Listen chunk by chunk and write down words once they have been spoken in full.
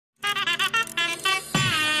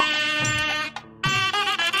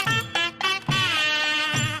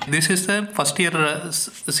This is the first year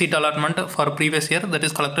seat allotment for previous year that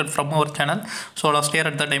is collected from our channel. So last year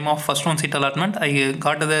at the time of first round seat allotment, I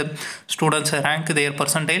got the students rank, their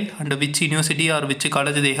percentile, and which university or which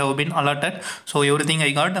college they have been allotted. So everything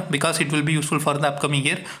I got because it will be useful for the upcoming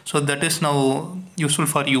year. So that is now useful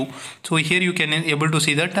for you. So here you can able to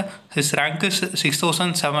see that his rank is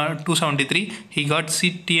 6,273. He got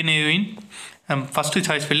seat TNAU in first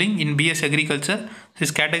choice filling in BS Agriculture. His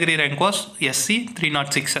category rank was SC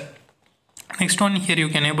 306. Next one, here you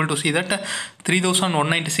can able to see that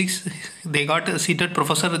 3,196 they got seated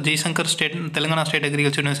Professor Jaishankar State Telangana State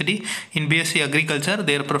Agriculture University in BSc Agriculture.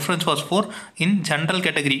 Their preference was for in general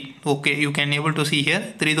category. Okay, you can able to see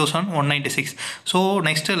here 3,196. So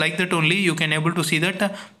next, like that only you can able to see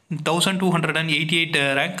that 1,288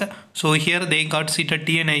 rank. So here they got seated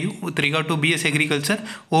TNIU with regard to BS Agriculture.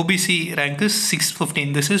 OBC rank is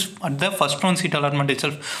 615. This is at the first round seat allotment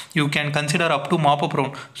itself. You can consider up to mop-up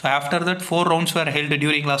round. So after that 4 rounds were held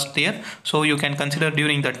during last year. So you can consider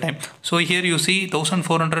during that time. So here you see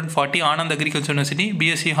 1,440 Anand Agriculture University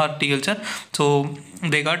BSc Horticulture. So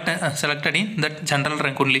they got selected in that general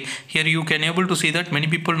rank only. Here you can able to see that many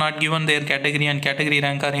people not given their category and category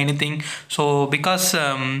rank or anything. So because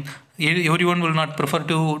everyone will not prefer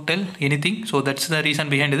to tell anything, so that's the reason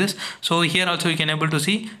behind this. So here also you can able to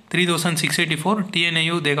see 3,684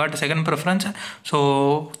 TNAU they got second preference.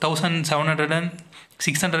 So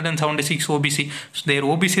 676 OBC. So their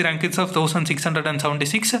OBC rank is of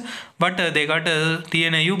 1,676, but they got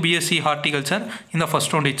TNAU BSc Horticulture in the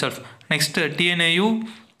first round itself. Next TNAU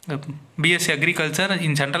BSc Agriculture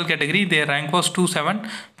in general category, their rank was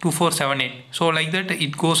 272478. So like that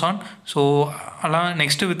it goes on. So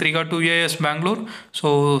next with regard to UAS Bangalore,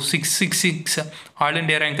 so 666 All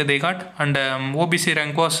India rank they got, and OBC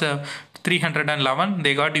rank was 311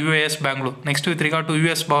 they got UAS Bangalore. Next with regard to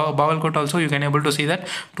US Bagalkot also you can able to see that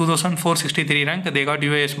 2,463 rank they got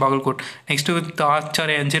UAS Bagalkot. Next with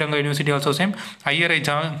Acharya Anjiranga University also same. IRI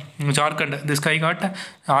Jharkhand, this guy got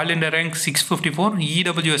All India rank 654.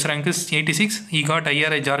 EWS rank is 86. He got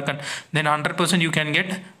IRI Jharkhand. Then 100% you can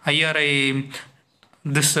get IRI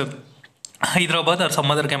this Hyderabad or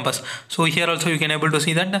some other campus. So here also you can able to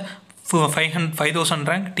see that 5,000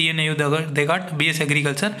 rank TNAU they got BS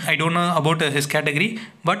Agriculture. I don't know about his category,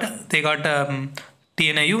 but they got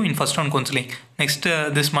TNAU in first round counseling. Next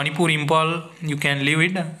this Manipur Impal, you can leave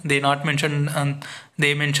it. They not mentioned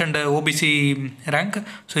they mentioned OBC rank,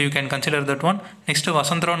 so you can consider that one. Next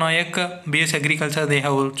Vasantrao Nayak BS Agriculture they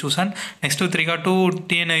have chosen. Next with regard to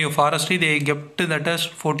TNAU Forestry, they kept that as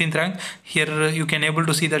 14th rank. Here you can able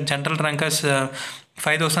to see that general rank as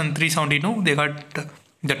 5,372 they got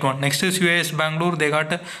that one. Next is US Bangalore, they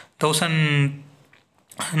got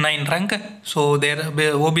 1,009 rank. So their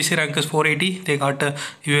OBC rank is 480. They got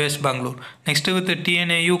US Bangalore. Next with the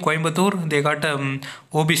TNAU Coimbatore, they got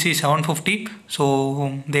OBC 750.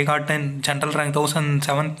 So they got in general rank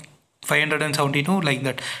 572 like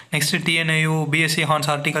that. Next TNAU BSc Horns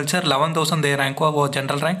Horticulture 11,000 their rank was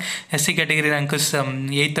general rank. SC category rank is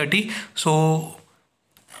 830. So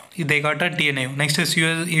they got a TNAU. Next is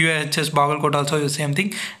UHS Bagalkot also the same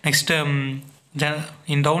thing. Next in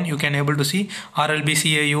down you can able to see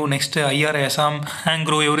RLBCAU. Next IR Assam,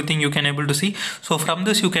 Angro, everything you can able to see. So from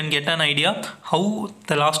this you can get an idea how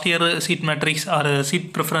the last year seat matrix or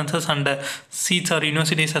seat preferences and seats or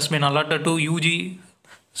universities has been allotted to UG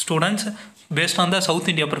students based on the South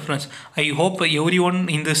India preference. I hope everyone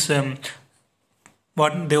in this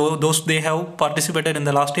those they have participated in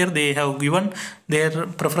the last year, they have given their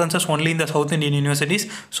preferences only in the South Indian universities.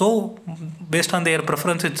 So based on their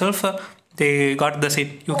preference itself, they got the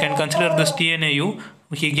seat. You can consider this TNAU.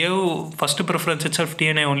 He gave first preference itself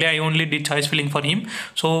TNA only. I only did choice filling for him.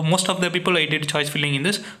 So most of the people I did choice filling in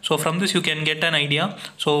this. So from this you can get an idea.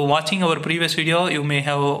 So watching our previous video, you may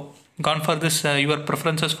have gone for this your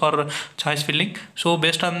preferences for choice filling. So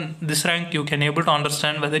based on this rank you can able to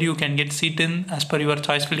understand whether you can get seat in as per your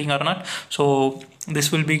choice filling or not. So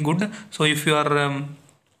this will be good. So if you are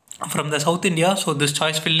from the South India, so this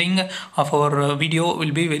choice filling of our video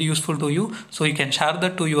will be very useful to you. So you can share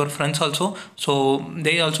that to your friends also, so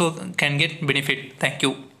they also can get benefit. Thank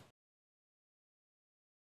you.